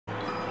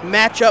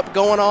matchup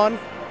going on.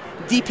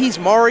 DP's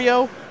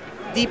Mario.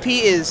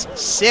 DP is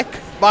sick,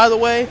 by the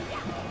way.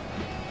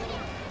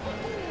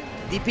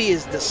 DP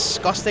is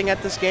disgusting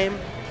at this game.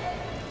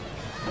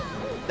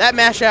 That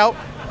mash out.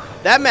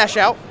 That mash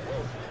out.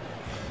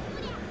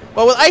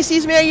 But with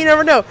Icy's, man, you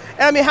never know.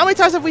 And I mean, how many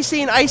times have we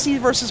seen Icy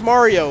versus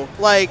Mario?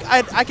 Like,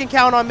 I can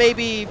count on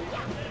maybe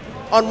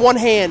on one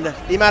hand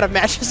the amount of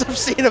matches I've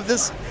seen of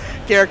this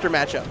character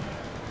matchup.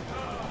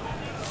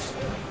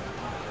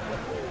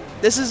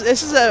 This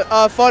is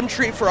a fun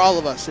treat for all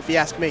of us, if you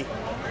ask me.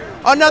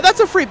 Oh, no, that's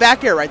a free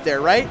back air right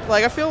there, right?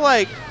 Like, I feel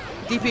like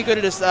DP could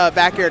have just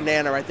back aired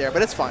Nana right there,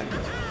 but it's fine.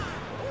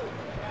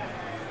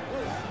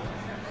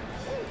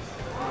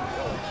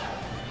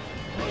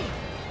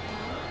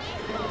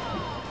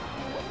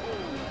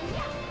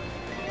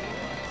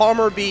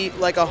 Palmer beat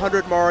like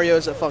 100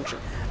 Marios at Function.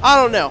 I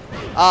don't know.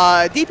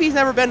 DP's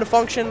never been to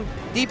Function.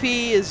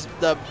 DP is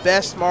the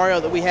best Mario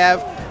that we have.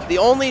 The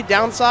only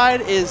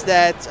downside is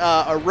that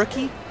a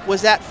rookie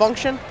was at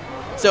Function.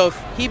 So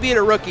if he beat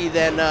a rookie,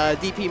 then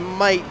DP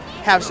might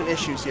have some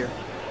issues here.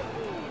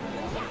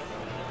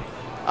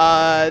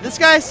 This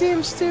guy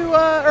seems to,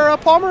 or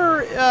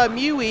Palmer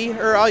Mewwy,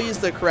 or I'll use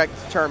the correct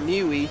term,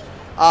 Mewwy,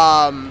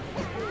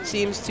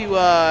 seems to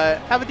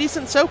have a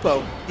decent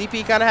Sopo.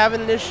 DP kind of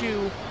having an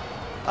issue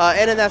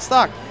ending that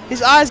stock.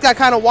 His eyes got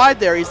kind of wide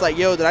there. He's like,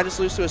 yo, did I just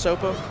lose to a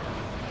Sopo?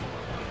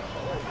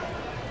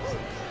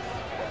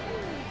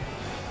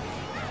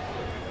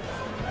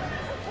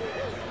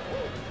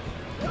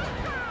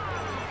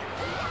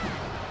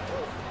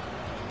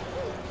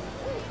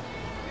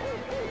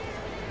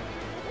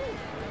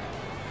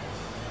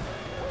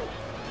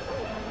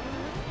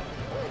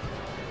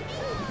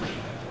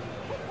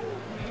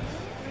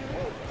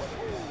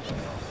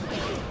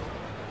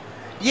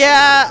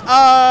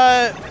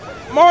 Yeah,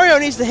 Mario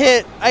needs to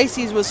hit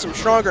Icy's with some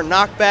stronger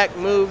knockback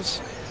moves.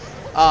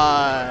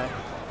 I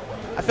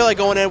feel like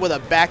going in with a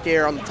back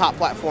air on the top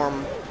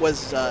platform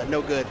was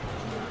no good.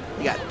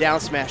 You got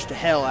down smashed to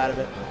hell out of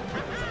it,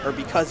 or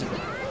because of it.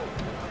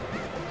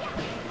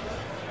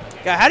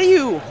 God, how do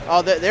you...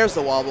 Oh, there's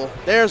the wobble.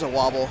 There's a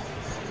wobble.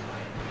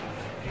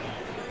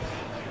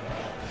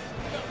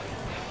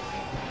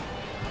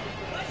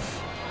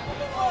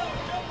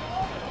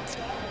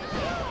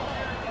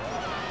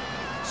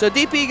 So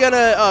DP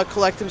gonna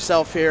collect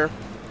himself here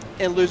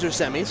in loser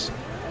semis,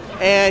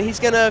 and he's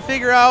gonna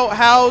figure out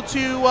how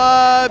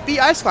to beat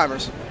Ice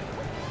Climbers.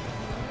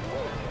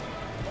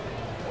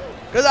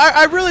 Because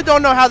I really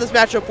don't know how this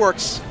matchup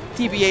works,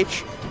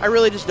 TBH. I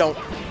really just don't.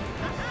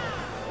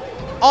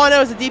 All I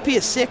know is that DP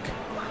is sick.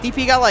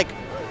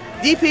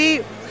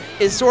 DP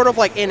is sort of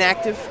like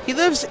inactive. He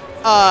lives,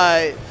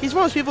 he's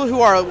one of those people who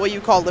are what you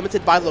call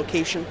limited by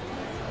location.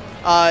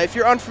 If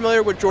you're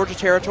unfamiliar with Georgia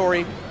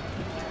territory,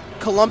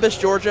 Columbus,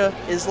 Georgia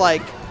is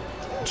like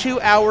 2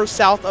 hours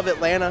south of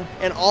Atlanta,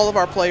 and all of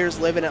our players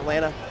live in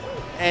Atlanta.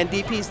 And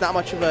DP's not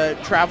much of a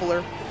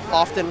traveler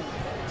often,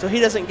 so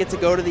he doesn't get to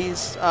go to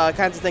these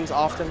kinds of things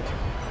often.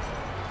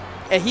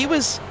 And he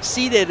was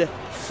seeded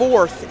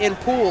 4th in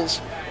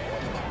pools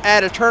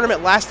at a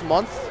tournament last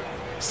month.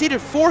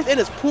 Seeded 4th in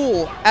his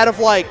pool out of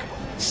like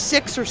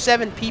 6 or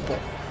 7 people,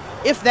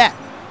 if that.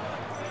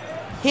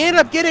 He ended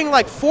up getting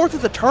like 4th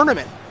of the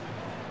tournament.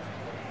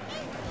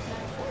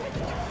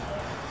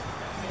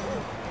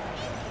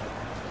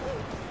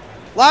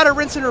 A lot of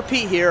rinse and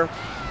repeat here.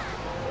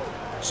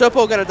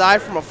 Sopo gonna die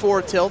from a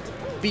forward tilt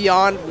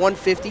beyond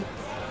 150.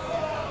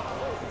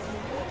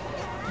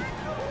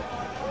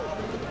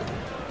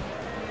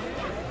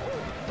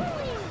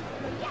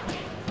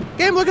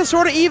 Game looking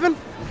sort of even.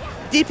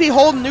 DP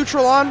holding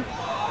neutral on.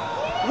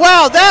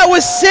 Wow, that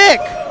was sick.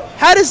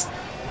 How does...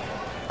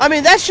 I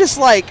mean, that's just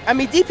like... I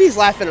mean, DP's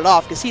laughing it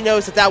off because he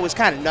knows that that was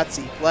kind of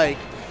nutsy. Like...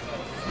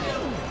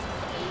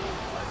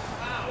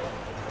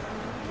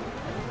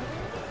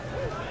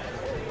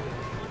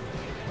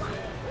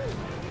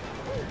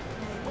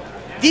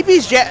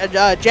 DP's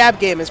jab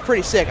game is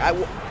pretty sick.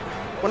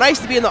 When I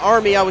used to be in the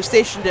Army, I was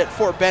stationed at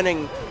Fort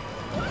Benning,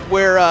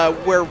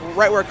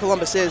 right where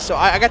Columbus is, so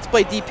I got to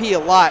play DP a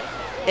lot.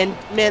 And,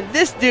 man,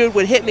 this dude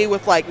would hit me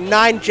with, like,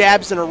 9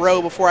 jabs in a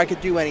row before I could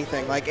do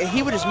anything. Like,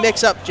 he would just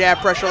mix up jab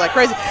pressure like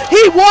crazy.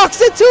 He walks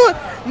into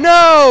it!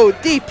 No!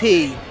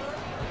 DP.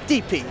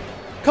 DP.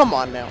 Come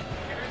on now.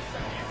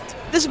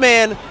 This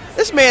man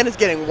is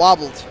getting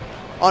wobbled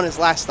on his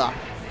last stock.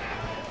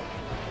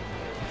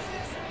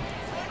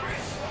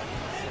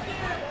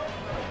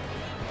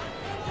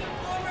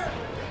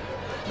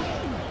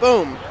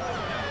 Boom.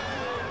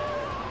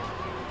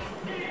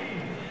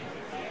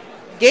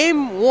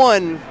 Game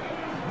 1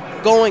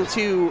 going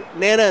to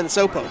Nana and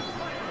Sopo.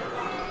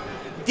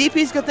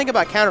 DP's going to think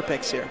about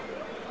counterpicks here.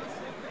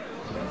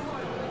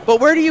 But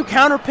where do you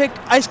counterpick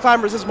Ice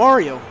Climbers as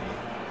Mario?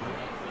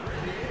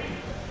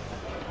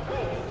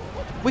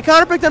 We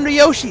counterpick them to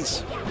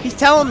Yoshi's. He's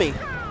telling me.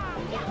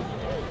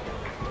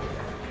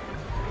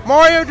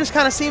 Mario just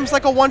kind of seems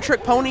like a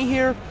one-trick pony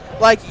here.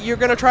 Like, you're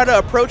going to try to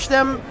approach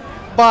them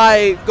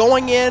by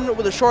going in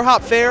with a short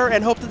hop fair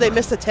and hope that they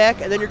miss the tech,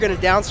 and then you're going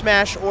to down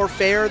smash or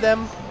fair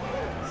them.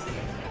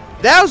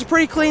 That was a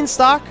pretty clean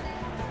stock.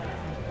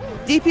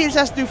 DP just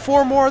has to do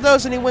 4 more of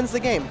those and he wins the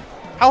game.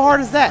 How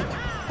hard is that?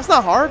 That's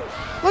not hard.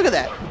 Look at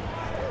that.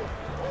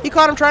 He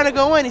caught him trying to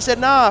go in. He said,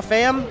 nah,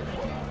 fam.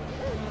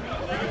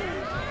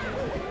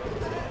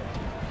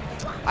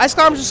 Ice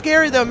Climbers are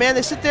scary, though, man.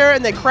 They sit there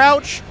and they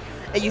crouch,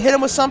 and you hit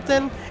them with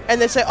something, and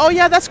they say, oh,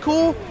 yeah, that's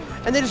cool.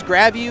 And they just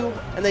grab you,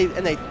 and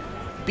they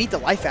beat the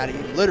life out of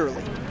you,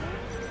 literally.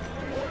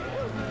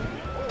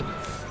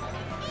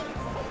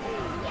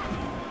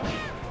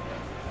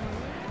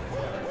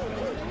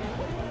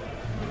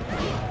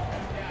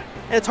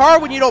 And it's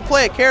hard when you don't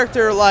play a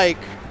character like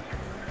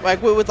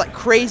with like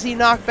crazy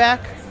knockback,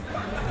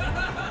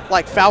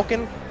 like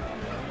Falcon,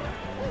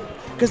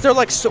 because they're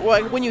like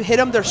when you hit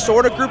them, they're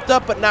sort of grouped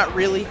up, but not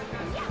really.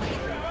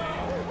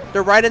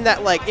 They're right in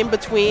that like in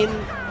between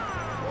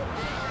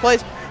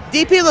place.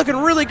 DP looking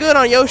really good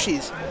on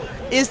Yoshi's.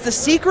 Is the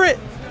secret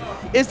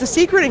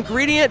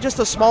ingredient just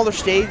a smaller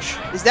stage?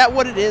 Is that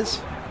what it is?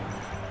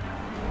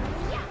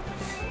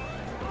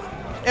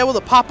 Able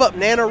to pop up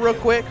Nana real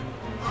quick.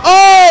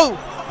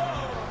 Oh!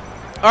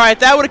 All right,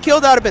 that would have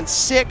killed. That would have been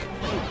sick.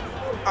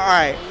 All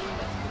right.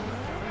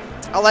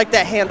 I like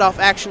that handoff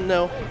action,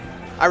 though.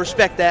 I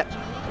respect that.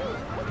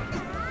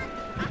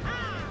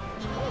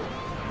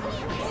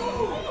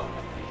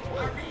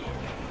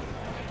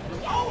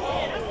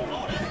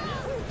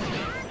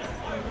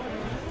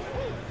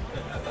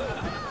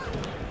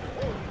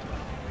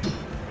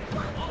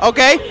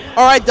 Okay.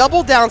 All right,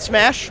 double down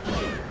smash.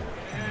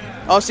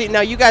 Oh, see,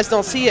 now you guys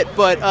don't see it,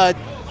 but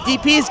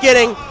DP's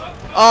getting...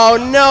 Oh,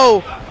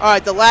 no. All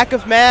right, the lack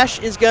of mash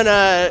is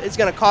gonna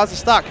cause the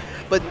stock,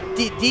 but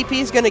DP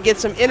is gonna get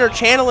some inner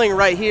channeling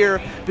right here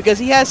because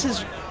he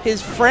has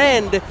his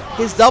friend,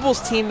 his doubles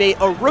teammate,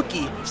 a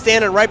rookie,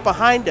 standing right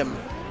behind him.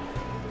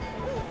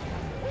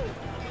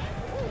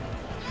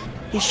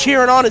 He's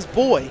cheering on his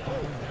boy.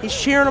 He's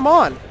cheering him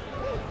on.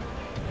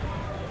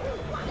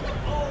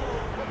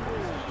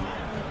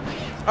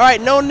 All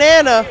right, no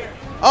Nana.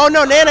 Oh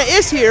no, Nana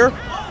is here.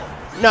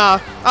 Nah,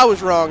 I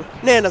was wrong.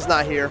 Nana's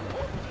not here.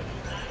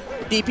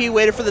 DP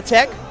waited for the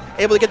tech,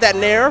 able to get that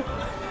nair.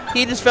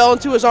 He just fell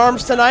into his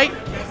arms tonight.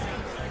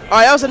 All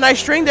right, that was a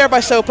nice string there by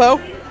Sopo.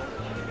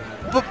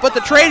 But the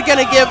trade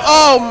gonna give,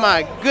 oh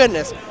my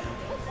goodness.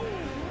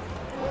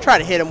 Try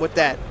to hit him with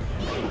that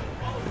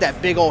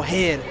big old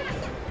head.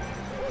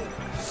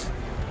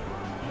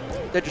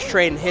 They're just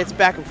trading hits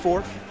back and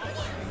forth.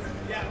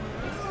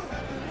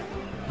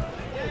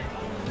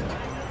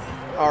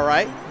 All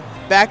right,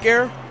 back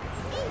air.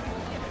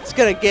 It's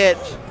gonna get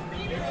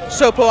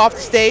Sopo off the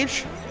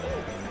stage.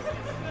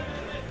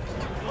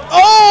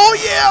 Oh,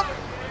 yeah!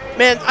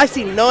 Man, I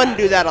see Nunn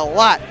do that a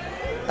lot.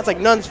 That's like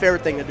Nunn's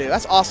favorite thing to do.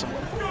 That's awesome.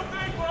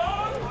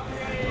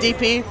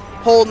 DP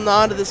holding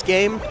on to this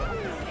game.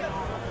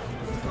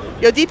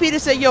 Yo, DP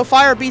just said, yo,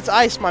 fire beats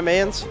ice, my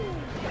mans.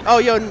 Oh,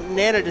 yo,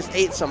 Nana just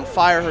ate some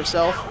fire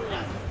herself.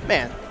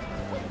 Man.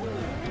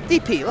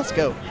 DP, let's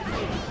go.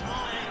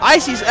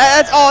 Icy's,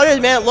 that's all it is,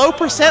 man. Low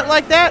percent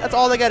like that, that's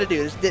all they got to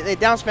do. They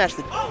down smash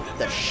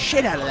the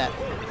shit out of that.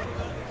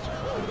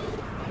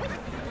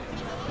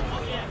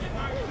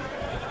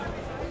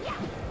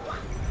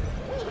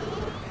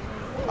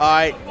 All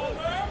right.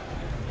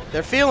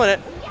 They're feeling it.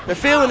 They're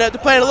feeling it.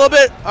 They're playing a little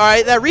bit. All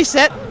right, that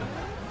reset.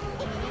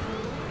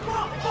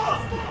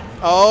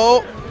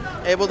 Oh,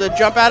 able to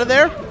jump out of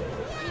there.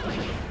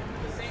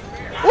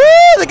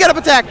 Woo, the get up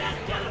attack.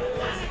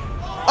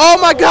 Oh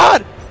my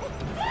God.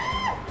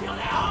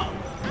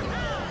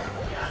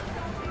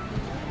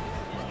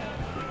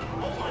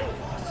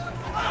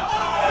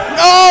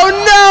 Oh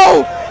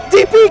no,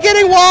 DP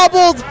getting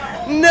wobbled.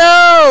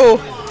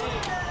 No.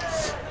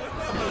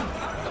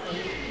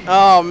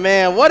 Oh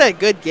man, what a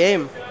good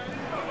game.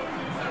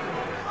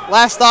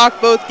 Last stock,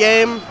 both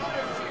game.